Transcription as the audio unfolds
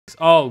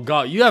Oh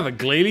god, you have a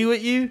Glalie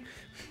with you?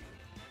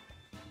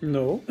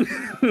 No.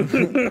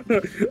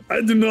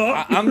 I do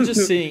not. I'm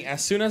just saying,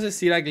 as soon as I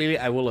see that Glalie,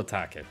 I will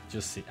attack it.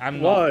 Just see.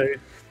 Why?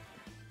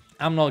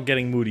 I'm not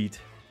getting moodied.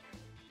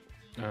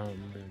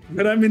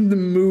 But I'm in the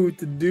mood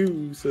to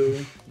do so.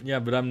 Yeah,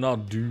 but I'm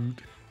not,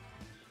 dude.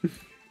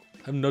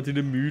 I'm not in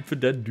the mood for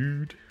that,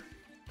 dude.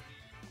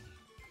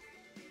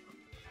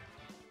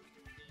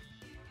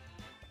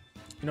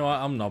 You know what?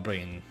 I'm not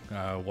bringing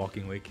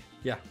walking wig.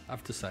 Yeah,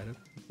 I've decided.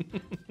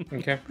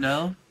 Okay.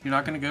 No, you're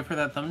not gonna go for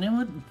that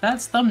thumbnail.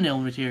 That's thumbnail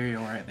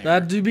material right there.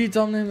 That do be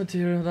thumbnail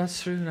material.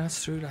 That's true.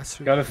 That's true. That's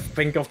true. Gotta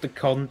think of the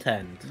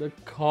content. The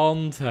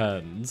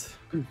content.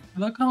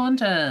 The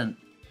content.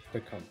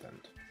 The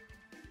content.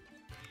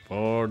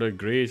 For the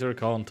greater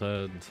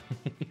content.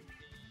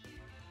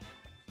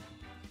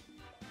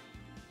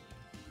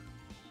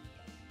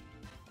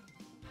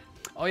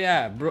 Oh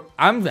yeah, bro.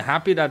 I'm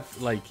happy that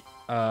like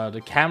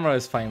the camera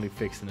is finally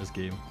fixed in this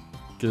game.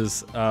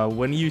 Because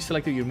when you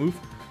selected your move,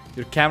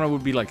 your camera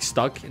would be like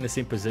stuck in the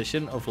same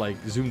position of like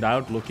zoomed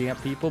out looking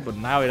at people, but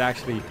now it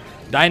actually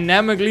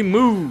dynamically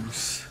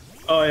moves.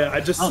 Oh yeah, I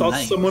just saw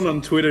nice. someone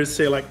on Twitter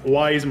say like,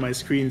 "Why is my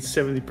screen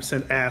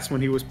 70% ass?"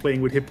 when he was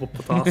playing with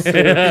Hippopotas. Oh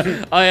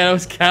yeah, that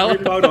was Callum.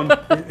 He powered on.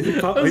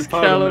 That was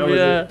Callum,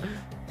 yeah.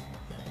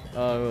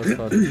 Oh, it was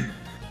funny.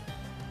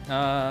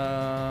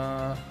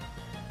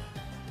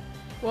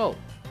 Well,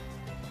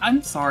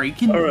 I'm sorry.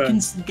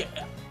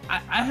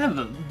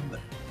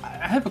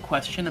 I have a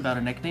question about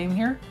a nickname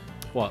here.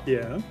 what?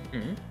 Yeah.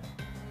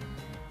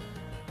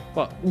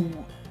 What?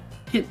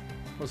 Hit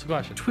What's the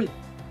question?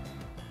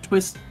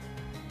 twist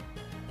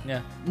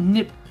Yeah.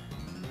 nip.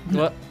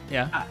 What?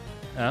 Yeah.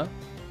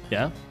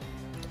 Yeah.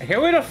 Here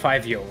we're the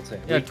 5-year-olds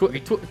here. Yeah.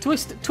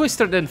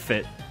 Twister didn't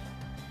fit.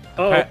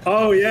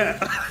 Oh yeah.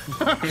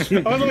 I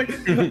was like,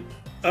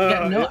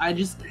 Yeah, no, I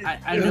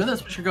know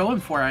that's what you're going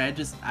for. I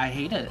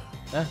hate it.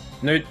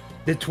 No,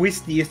 the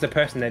twisty is the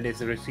person that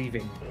is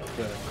receiving.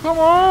 Come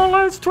on,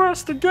 let's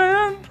twist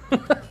again.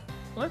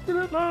 Like we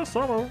did last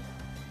summer.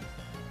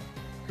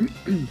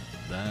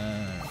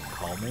 Damn,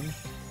 calming.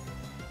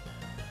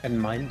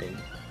 And minding.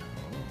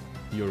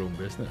 Your own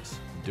business.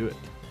 Do it.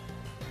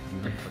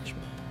 Do not touch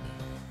me.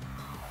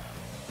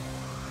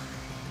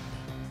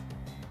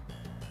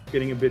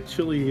 getting a bit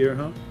chilly here,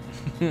 huh?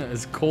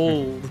 It's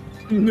cold.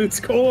 It's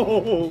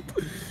cold.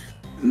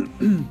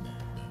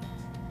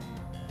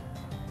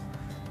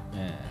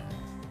 Yeah.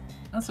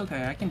 That's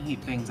okay. I can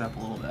heat things up a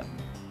little bit.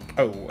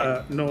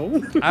 Oh.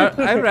 No.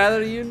 I'd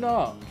rather you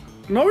not.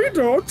 No, you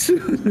don't.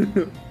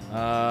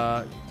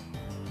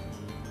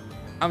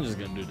 I'm just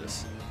gonna do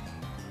this.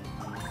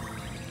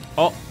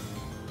 Oh.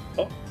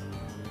 Oh.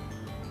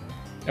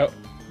 Oh.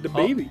 The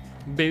baby.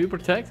 Baby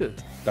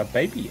protected. The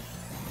baby.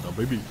 The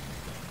baby.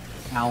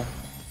 Ow.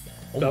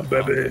 The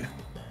baby.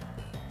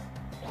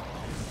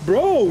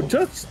 Bro,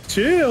 just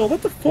chill.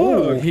 What the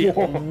fuck?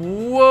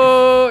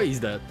 Whoa, he's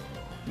dead.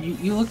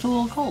 You looked a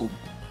little cold.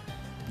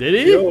 Did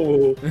he?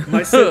 Yo,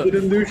 my set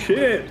didn't do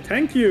shit.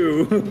 Thank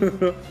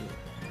you.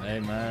 Hey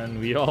man,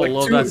 we all Like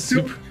love two, that two,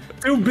 super.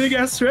 two big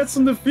ass threats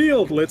on the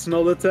field. Let's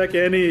not attack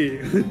any.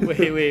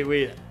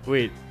 Wait.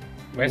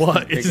 Where's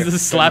What? the Is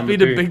biggest the Slappy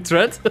the big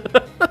threat?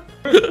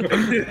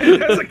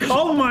 There's a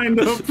calm mind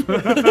up.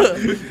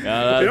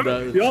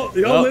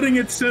 Y'all letting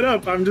it set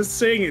up. I'm just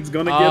saying it's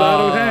gonna get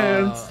out of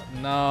hands.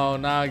 No,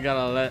 now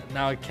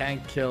I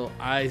can't kill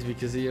Ice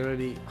because he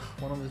already,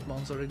 one of his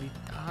mons already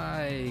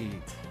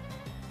died.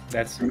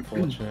 That's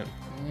unfortunate.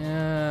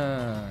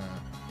 Yeah.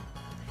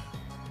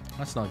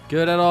 That's not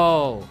good at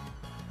all.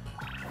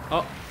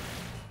 Oh.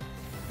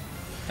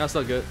 That's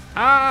not good.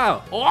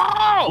 Ow!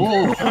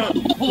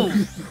 Oh!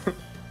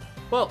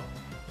 Well,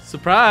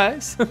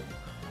 surprise.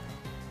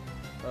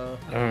 Oh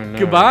no.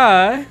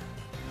 Goodbye.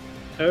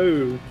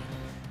 Oh.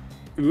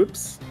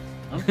 Oops.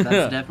 Oh,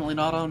 that's definitely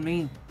not on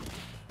me.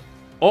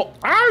 Oh!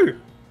 Ow!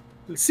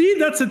 See,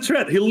 that's a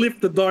threat. He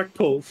lifted the dark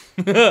pulse.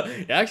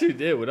 He actually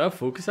did. Without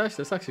focus ash,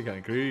 that's actually kind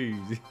of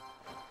crazy.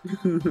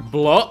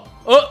 Block.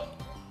 Oh!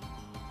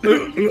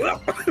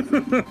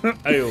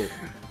 Ayo.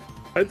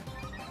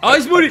 Oh,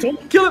 he's Moody!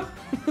 Kill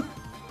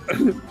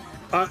him!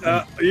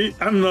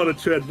 I'm not a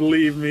threat,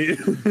 believe me.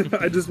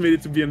 I just made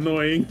it to be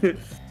annoying.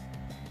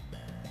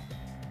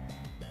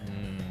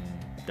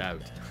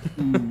 Doubt.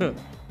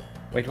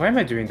 Wait, why am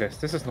I doing this?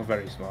 This is not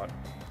very smart.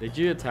 Did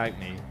you attack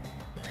me?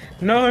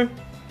 No!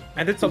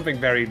 I did something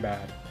very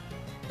bad.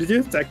 Did you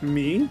attack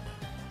me?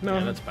 No.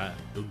 Yeah, that's bad.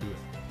 Don't do it.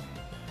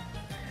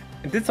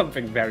 I did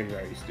something very,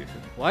 very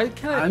stupid. Why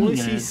can I I'm only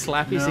gonna- see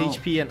Slappy's no.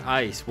 HP and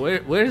Ice?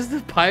 Where's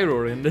the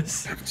Pyro in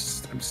this?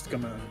 I'm just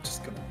gonna.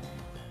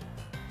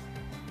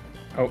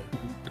 Oh.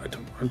 I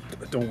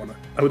don't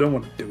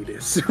wanna do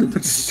this. I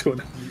just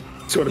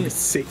wanna be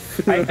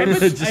safe. I'm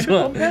just a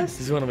want compass.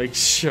 to make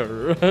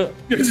sure. I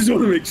just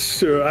wanna make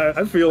sure.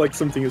 I feel like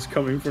something is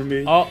coming for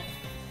me. Oh,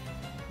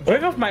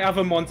 Both of my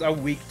other mons are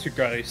weak to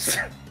ghosts.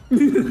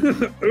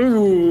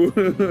 Ooh.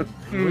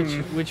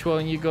 which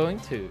one are you going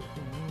to?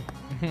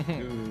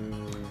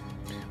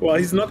 Well,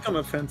 he's not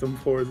gonna Phantom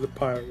Force the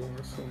Pyro,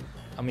 so.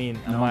 I mean,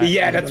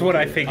 Yeah, that's what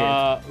I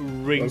figured.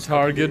 Ring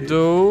target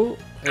though.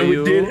 And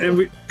we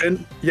did,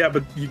 and yeah,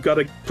 but you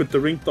gotta put the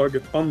ring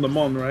target on the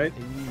mon, right?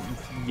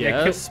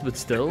 Yes, but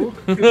still.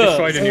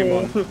 Destroy the new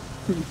one. Put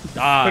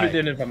Die. it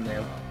in a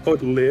thumbnail. Oh,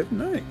 it lived,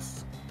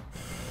 nice.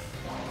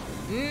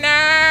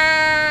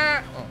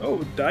 Nah.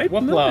 Oh, died,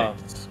 Whoopla.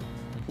 nice.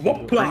 Bring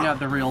Whoopla. out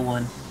the real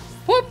one.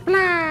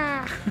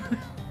 Whoopla.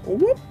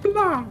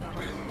 Whoopla.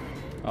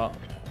 Oh.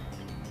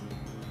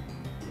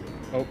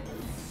 Oh.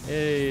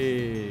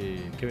 Hey.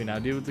 Can we now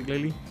deal with the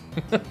Glalie?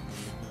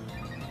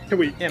 Can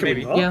we? Yeah, can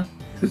maybe. We not? Yeah.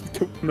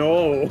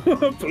 No,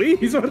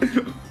 please.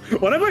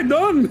 What have I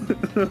done?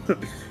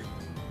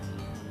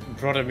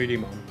 Brought a MOODY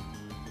mom.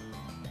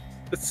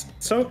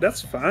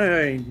 That's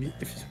fine.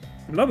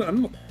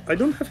 I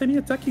don't have any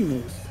attacking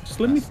moves. Just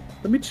let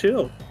me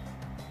chill.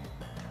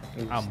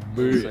 I'm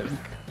big.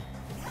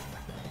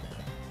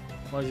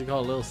 Why does he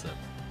call it Lil Sip?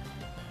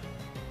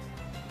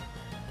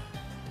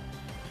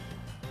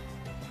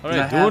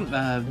 Alright,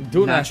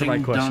 don't answer my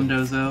question.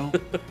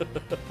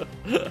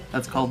 Dondozo.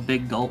 That's called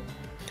Big Gulp.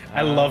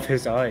 I love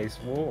his eyes.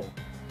 Whoa.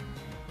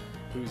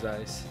 Whose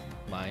eyes?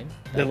 Mine?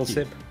 Little Thank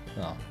you. sip.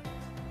 Oh,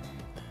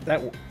 That.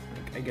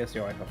 I guess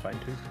your eyes are fine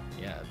too.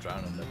 yeah,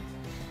 drowning them.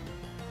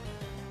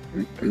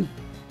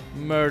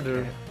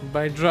 Murder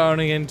by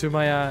drowning into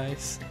my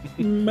eyes.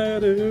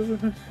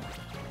 Murder,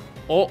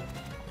 Oh,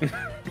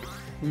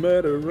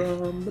 murder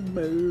on the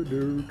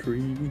murder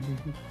tree.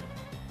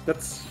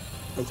 That's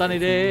okay sunny for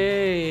me.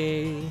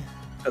 day.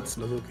 That's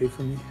not okay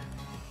for me.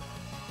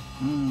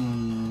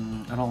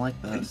 I don't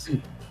like this.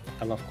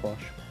 I love Quash.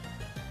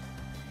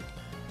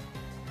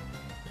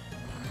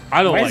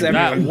 I don't Why like is that.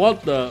 everyone-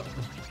 What the?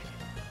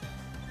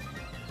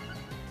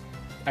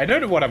 I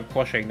don't know what I'm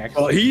quashing next.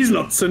 Well, he's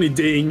not sunny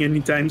daying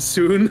anytime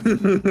soon.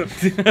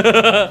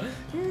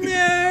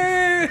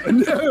 No.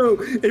 No,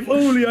 if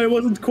only I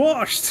wasn't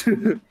quashed.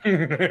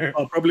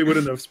 I probably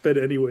wouldn't have sped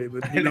anyway,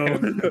 but you know,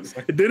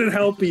 it didn't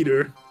help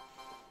either.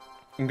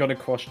 I'm gonna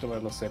quash the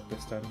little sip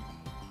this time.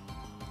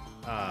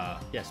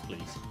 Yes,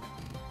 please.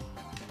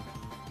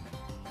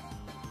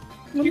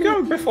 You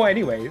go before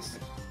anyways.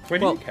 Where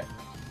do Well- you care?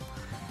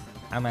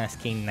 I'm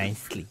asking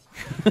nicely.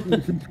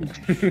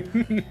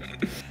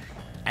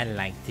 I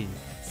like to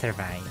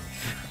survive.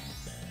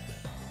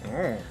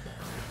 Oh.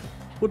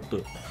 What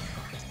the?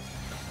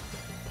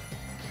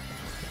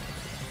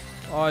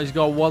 Oh, he's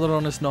got water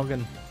on his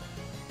noggin.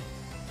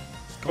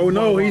 Oh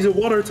no, he's a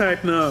water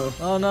type now.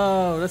 Oh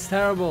no, that's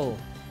terrible.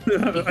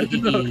 I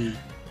did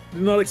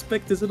not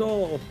expect this at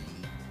all.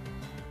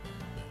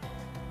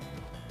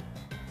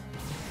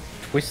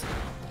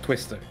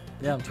 Twister.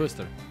 Yeah, I'm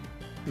Twister.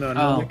 No,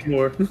 Oh. no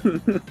more.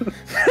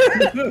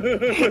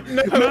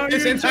 No,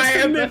 his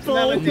entire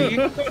personality.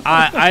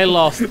 I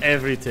lost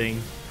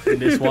everything in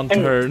this one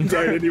turn.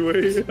 Died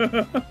anyway.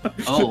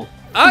 Oh.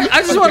 I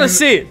just want to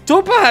see.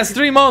 Topa has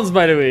 3 mons,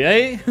 by the way,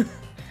 eh?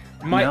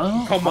 My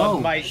No? come on, Oh,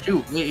 my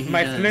shoot. Wait, he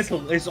my does.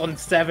 flittle is on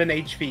 7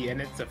 HP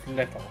and it's a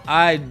flittle.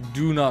 I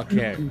do not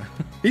care.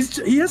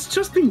 He has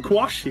just been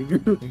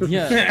quashing.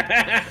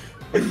 Yeah.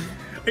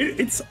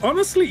 It's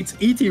honestly, it's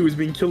E.T. who's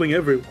been killing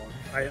everyone.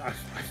 I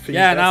think.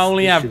 Yeah, and I that's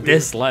only the have issue.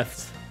 this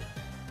left.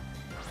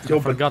 Yo, I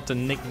but- forgot to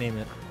nickname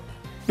it.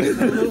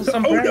 Little Oh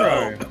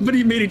sombrero. no! But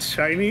he made it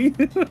shiny.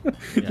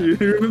 You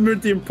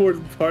remembered the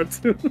important part.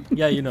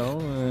 Yeah, you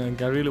know,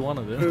 I really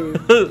wanted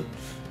it.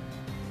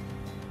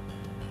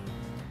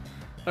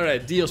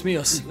 Alright, Dios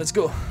míos, let's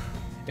go.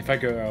 If I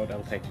go out,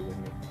 I'll take you with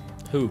me.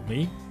 Who,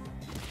 me?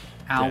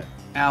 Ow. Yeah.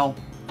 Ow.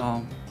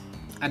 Oh.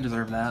 I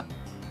deserve that.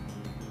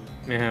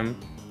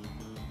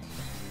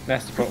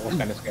 That's the part was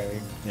kind of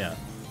scary. Yeah.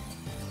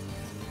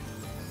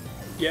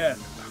 Yeah.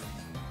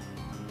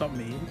 Not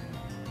me.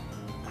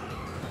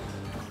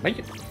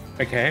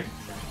 Okay.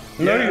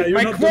 Yeah, you're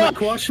my not gonna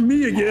quash! quash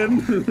me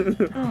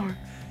again.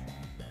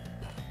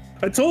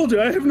 I told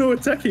you I have no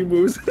attacking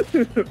moves.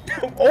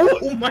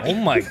 Oh my! Oh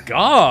my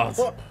god!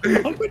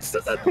 How much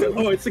does that do?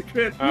 Oh, it's a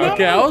crit.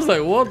 Okay, I was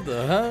like, what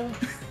the hell?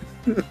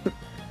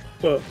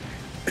 Well,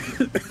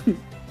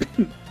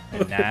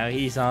 And now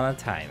he's on a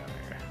timer.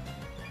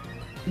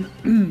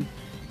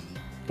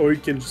 or you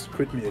can just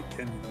quit me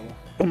again, you know.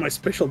 Oh, my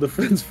special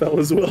defense fell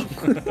as well.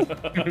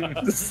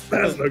 That's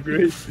not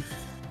great.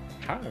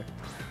 How?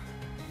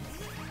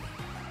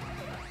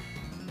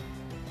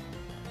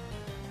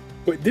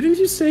 Wait, didn't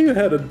you say you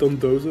had a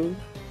Dondozo?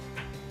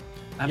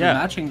 I have Yeah. a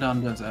matching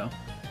Dondozo.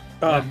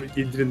 Ah, but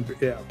you didn't.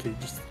 Yeah, okay,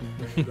 just.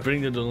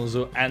 Bring the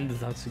Donozo and the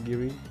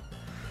Tatsugiri.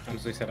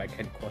 Honestly said I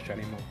can't quash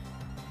anymore.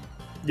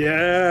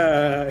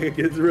 Yeah,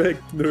 get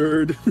wrecked,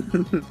 nerd.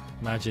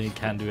 Imagine he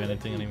can't do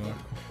anything anymore.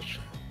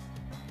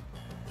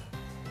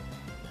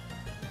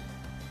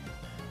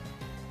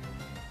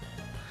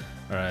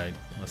 Alright,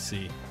 let's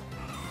see.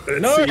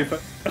 Let's see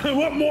if I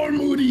want more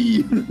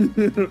Moody.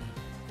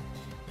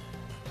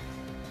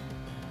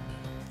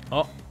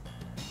 Oh,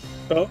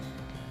 Oh,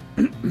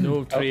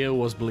 no trail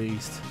was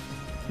blazed.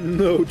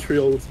 no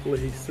trails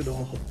placed at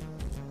all.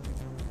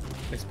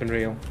 It's been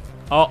real.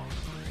 Oh,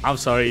 I'm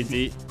sorry,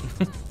 D.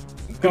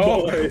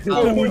 Goodbye.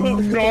 Oh, no.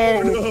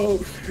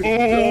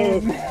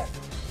 No.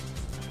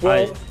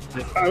 Well,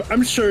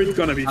 I'm sure it's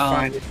gonna be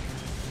fine.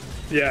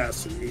 Yeah,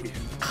 see.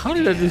 How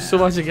did I do so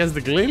much against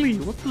the Glalie?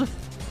 What the?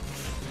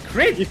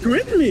 Great, you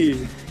crit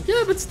me.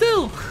 Yeah, but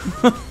still.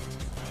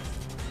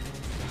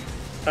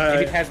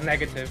 Maybe it has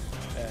negative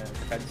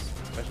defense,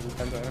 special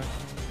defense, I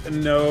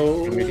don't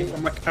know.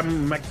 No,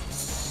 I'm max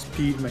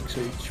speed, max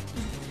HP.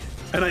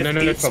 And I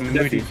no, from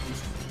Moody.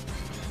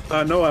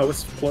 No, I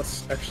was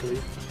plus actually,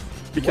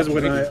 because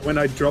when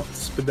I dropped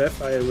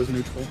Spadef, I was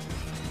neutral.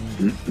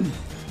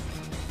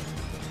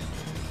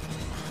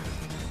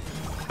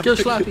 Kill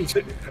Slappy.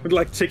 I'm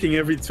like checking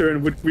every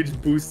turn which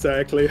boosts I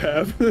actually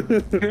have.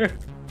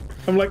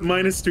 I'm like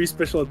 -3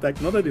 special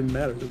attack. Not that it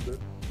matters, but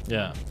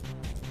Yeah.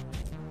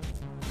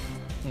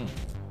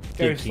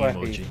 Go Big Slappy.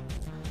 emoji.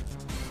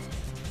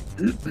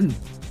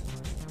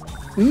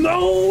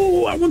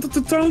 no, I wanted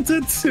to taunt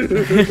it.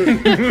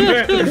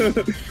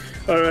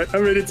 All right,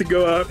 I'm ready to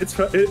go out. It's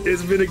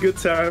been a good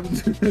time.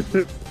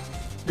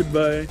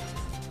 Goodbye.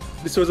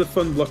 This was a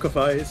fun block of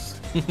ice.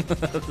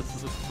 This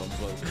is a fun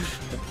block.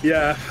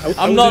 Yeah,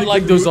 I'm not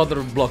like those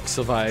other blocks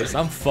of ice.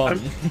 I'm fun.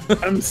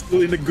 I'm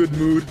still in a good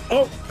mood.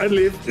 Oh, I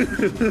live.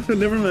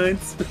 Never mind.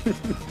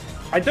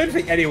 I don't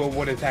think anyone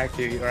would attack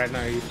you right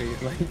now, you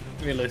think, like,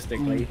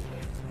 realistically.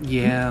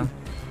 Yeah.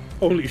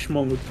 Only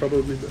Shmon would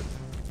probably, but...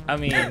 I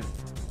mean,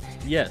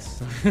 yes.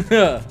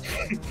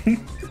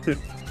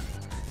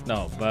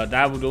 No, but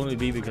that would only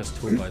be because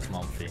Toba's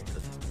mom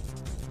fainted.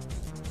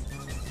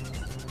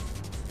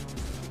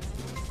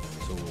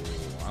 So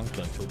I'm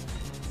killing Toba.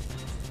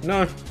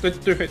 No,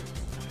 don't do it.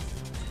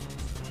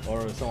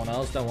 Or someone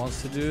else that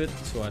wants to do it,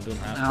 so I don't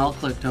have to. I'll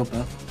click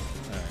Topa.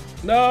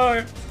 Alright.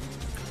 No!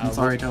 I'm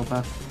sorry,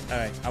 Topa.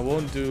 Alright, I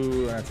won't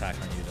do an attack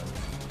on you then. I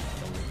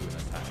won't do an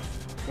attack.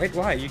 Wait,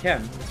 why? You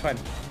can. It's fine.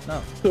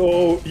 No.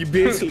 So you're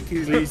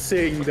basically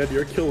saying that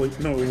you're killing...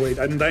 No, wait,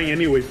 I'm dying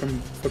anyway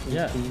from fucking...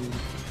 Yeah.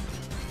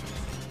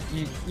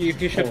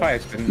 You should fire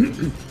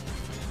spin.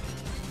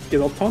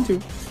 Get I'll taunt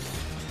you.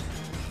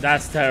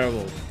 That's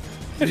terrible.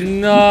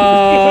 No.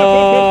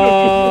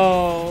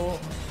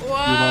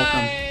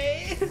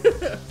 Why?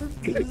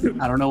 You're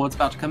welcome. I don't know what's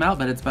about to come out,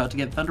 but it's about to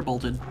get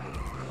thunderbolted.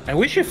 I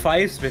wish you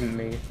fire spin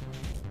me.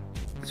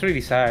 It's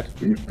really sad.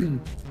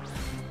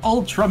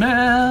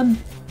 Ultraman!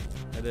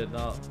 I did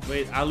not.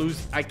 Wait, I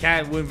lose. I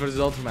can't win versus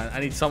Ultraman. I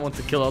need someone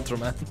to kill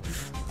Ultraman.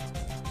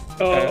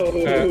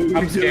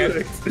 I'm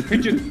scared.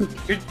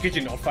 Could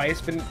you not fire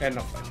spin? Not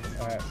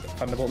fire spin.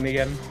 Thunderbolt me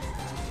again?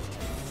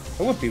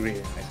 That would be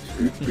really nice.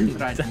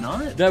 Did I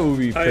not? That would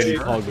be pretty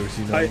poggers,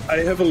 you know.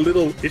 I have a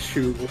little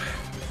issue.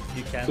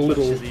 You can't A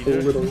little.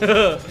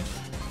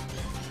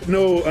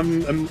 No,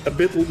 I'm a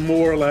bit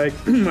more like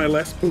my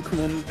last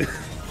Pokemon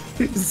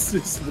is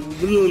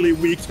literally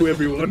weak to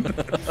everyone.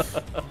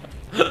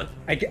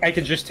 I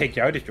can just take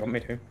you out if you want me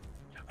to.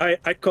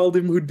 I called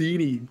him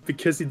Houdini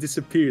because he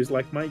disappears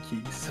like my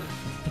keys.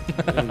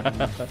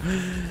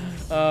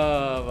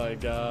 Oh my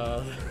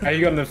god. Are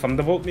you gonna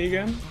Thunderbolt me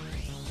again?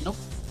 Nope.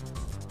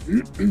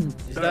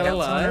 Is that a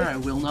lie? I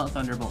will not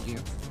thunderbolt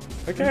you.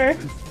 Okay.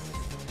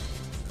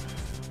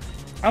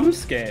 I'm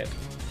scared.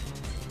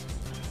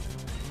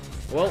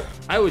 Well,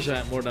 I wish I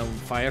had more than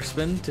Fire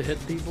Spin to hit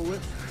people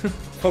with.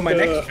 For my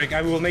next trick,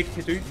 I will make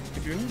Houdini.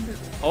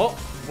 Oh!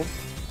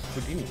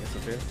 Houdini is a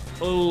bit.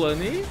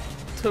 Ulani.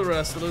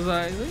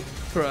 Terrestrializing.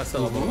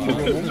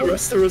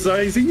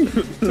 Terrestrializing.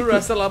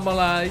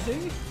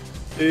 Terrestrializing.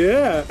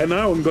 Yeah, and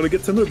now I'm gonna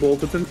get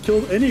Thunderbolted and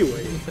killed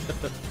anyway.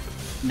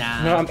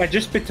 Nah. No, I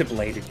just bit to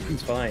bladed you.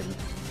 It's fine.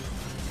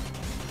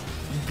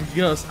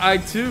 Because I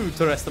too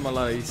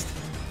terrestrialized.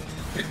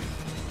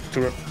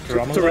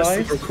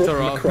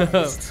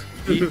 Terrestrialized.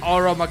 The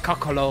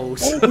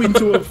Auramacocolos. Oh,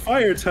 into a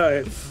fire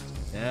type.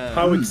 Yeah.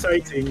 How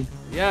exciting.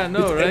 Yeah,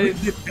 no, right?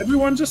 Did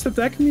everyone just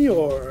attack me,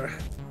 or...?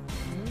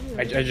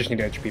 I just need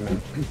HP,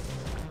 man.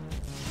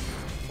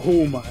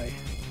 Oh my.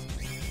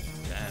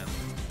 Damn.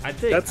 I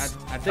think I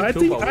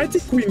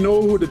think we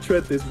know who the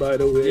threat is, by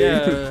the way.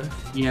 Yeah.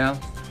 Yeah.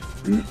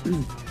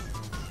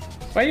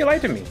 Why you lie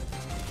to me?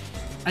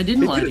 I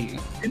didn't lie to you.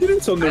 He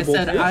didn't I Thunderbolt.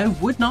 said I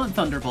would not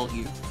thunderbolt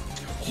you.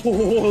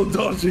 Oh,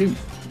 dodging.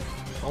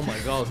 Oh my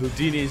god,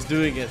 Houdini is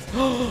doing it.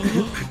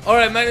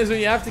 Alright, Magnus,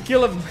 you have to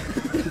kill him.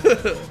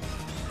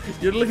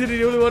 You're literally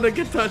the only one that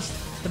can touch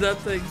that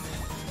thing.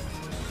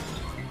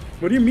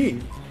 What do you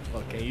mean?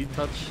 Well, can you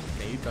touch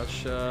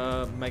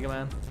Mega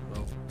Man?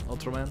 Well,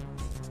 Ultraman?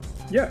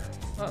 Yeah,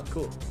 Oh,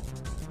 cool.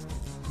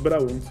 but I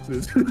won't.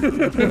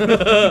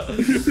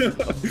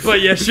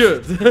 But you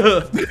should.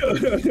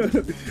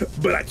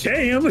 But I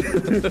can.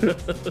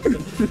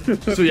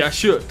 So you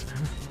should.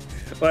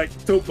 Like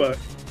Topa,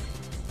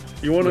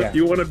 you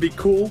wanna be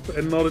cool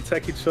and not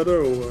attack each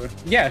other, or?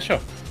 Yeah, sure.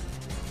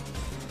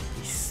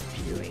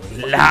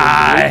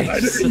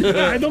 Lies.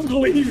 I don't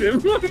believe him.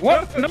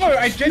 What? No,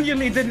 I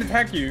genuinely didn't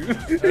attack you.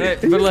 Right,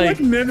 He's but like,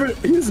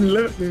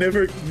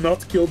 never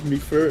not killed me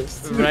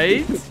first.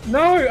 right?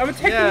 No, I'm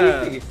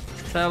attacking you. Yeah.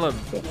 Tell him.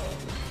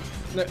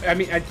 No, I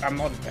mean, I'm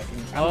not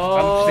betting.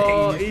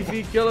 Oh, I'm saying...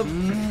 Evie, kill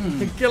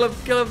him. Kill him,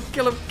 kill him,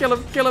 kill him, kill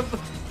him, kill him.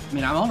 I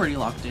mean, I'm already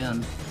locked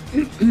in.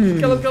 Kill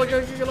him, kill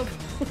him, kill him.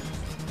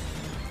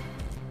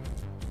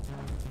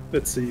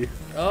 Let's see.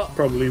 Oh,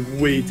 Probably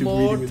way too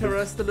more greedy with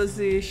this.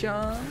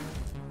 terrestrialization.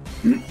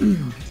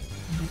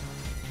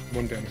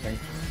 Won't do anything.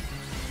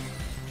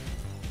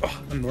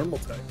 Oh, a normal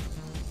type.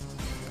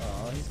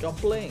 Oh, he's got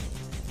blink.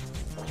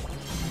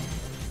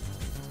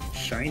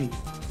 Shiny.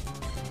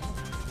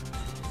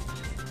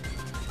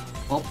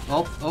 Oh!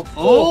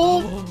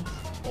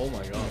 Oh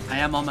my god. I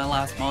am on my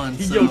last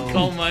month, so Yo,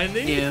 call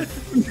mining?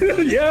 if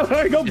Yeah,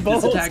 I got If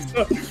balls.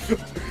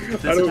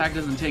 this attack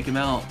doesn't take him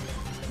out,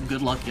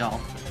 good luck, y'all.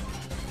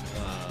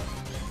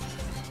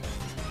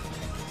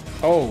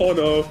 Oh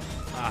no.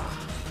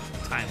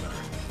 Timer.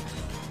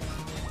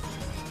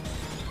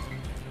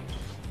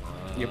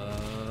 Yep.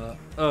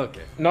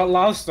 Okay. Not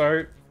last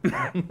though. You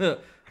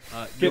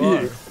Get are.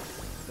 here.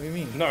 What do you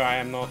mean? No, I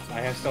am not. I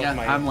have still Yeah,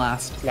 my I'm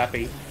last.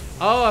 Slappy.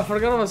 Oh, I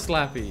forgot about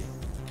Slappy.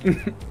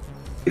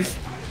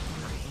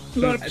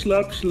 Slap,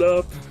 slap,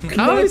 slap.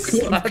 How is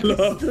Clap, Slappy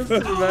clap. still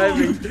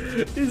surviving?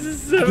 This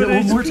is 7 Get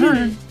one more HP.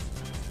 turn.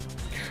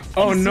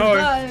 Oh no!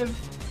 Survive.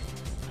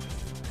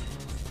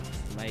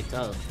 My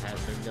tough has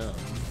been done.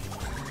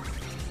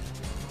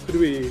 Could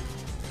we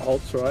all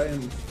try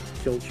and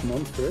kill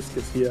Shmon first?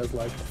 Because he has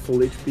like full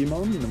HP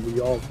mon and we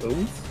all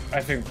don't.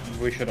 I think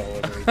we should all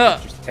agree to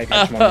just take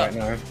Shmon right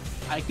now.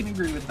 I can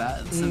agree with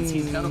that, since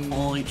he's got a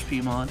full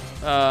HP mod.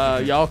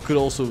 Y'all could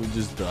also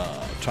just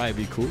try and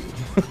be cool.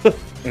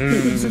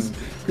 Could you just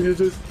be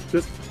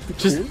Just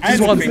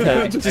cool? once, think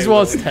Ted. that- Just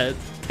once, Ted.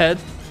 Ted.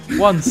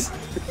 Once.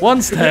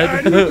 Once, Ted.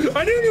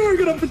 I knew you were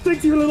gonna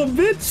protect your little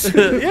bitch.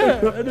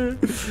 Yeah,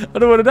 I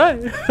don't want to die.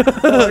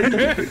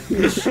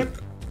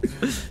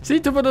 See,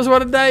 Tupper doesn't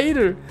want to die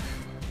either.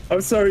 I'm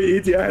sorry,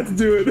 E.T. I had to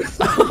do it.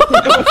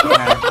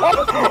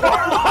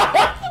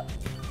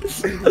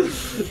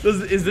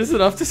 Is this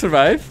enough to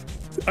survive?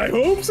 I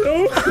hope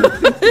so.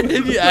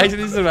 If you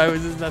actually survive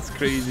with this, that's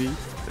crazy.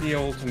 The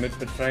ultimate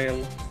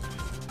betrayal.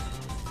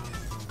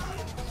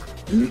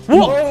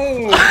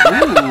 Whoa!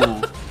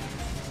 Ooh.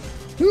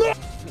 No,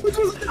 it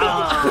was.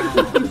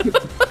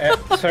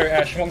 So,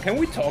 Shmon, can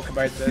we talk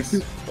about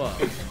this?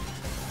 What?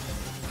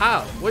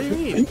 How? What do you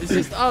mean? It's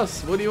just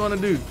us. What do you want to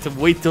do? To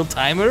wait till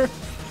timer?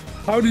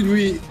 How did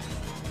we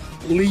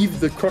leave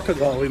the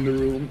crocodile in the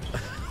room?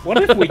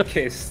 What if we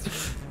kissed?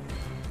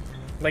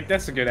 Like,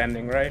 that's a good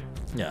ending, right?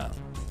 Yeah.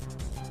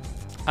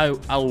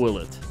 I'll will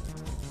it.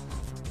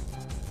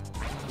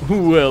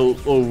 Will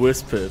or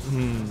whisper.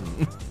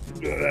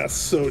 That's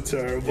so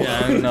terrible. Yeah,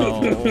 I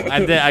know.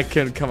 I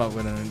couldn't come up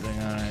with anything.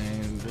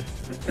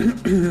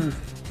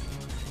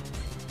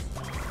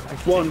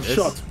 One This?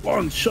 shot,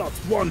 one shot,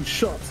 one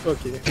shot.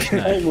 Okay,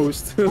 Nice.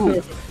 almost.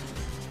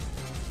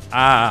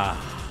 Ah.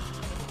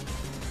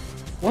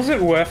 Was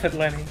it worth it,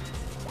 Lenny?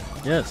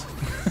 Yes.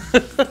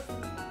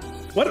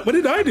 What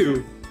did I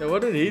do? Yeah,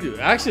 what did he do?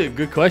 Actually, a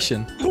good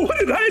question. What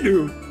did I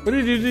do? What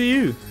did he do to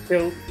you?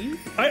 Kill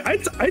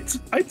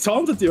I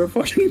taunted your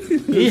fucking.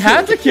 He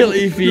had to kill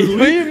Evie.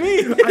 What do you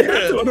mean? I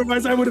had to,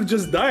 otherwise I would have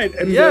just died,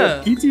 and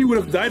Yeah. E.T. would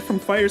have died from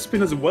fire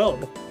spin as well.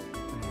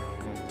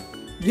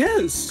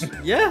 Yes.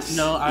 Yes.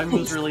 No, I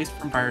was released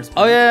from Fire Spin.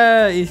 Oh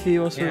yeah, Evie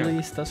was Yeah.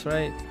 released. That's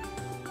right.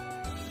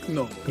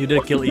 No. You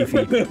did kill Evie.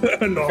 No. I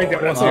think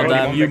that was Oh the only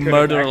damn, one you that could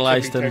have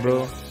murderized actually him,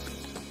 bro.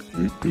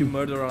 taken You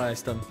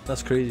murderized him.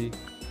 That's crazy.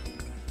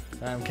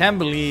 Damn, can't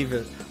believe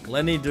it.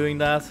 Lenny doing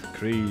that?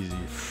 Crazy.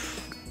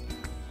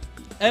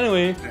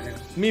 Anyway,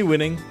 me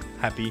winning.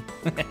 Happy.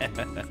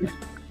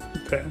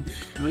 Damn.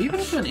 Do we even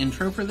have an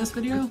intro for this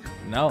video?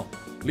 No.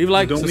 Leave a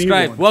like, don't need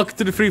subscribe. one. Welcome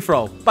to the free for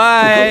all.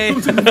 Bye.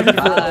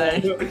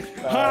 Bye.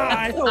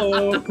 Hi.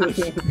 Hello.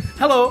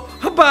 Hello.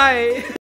 Bye.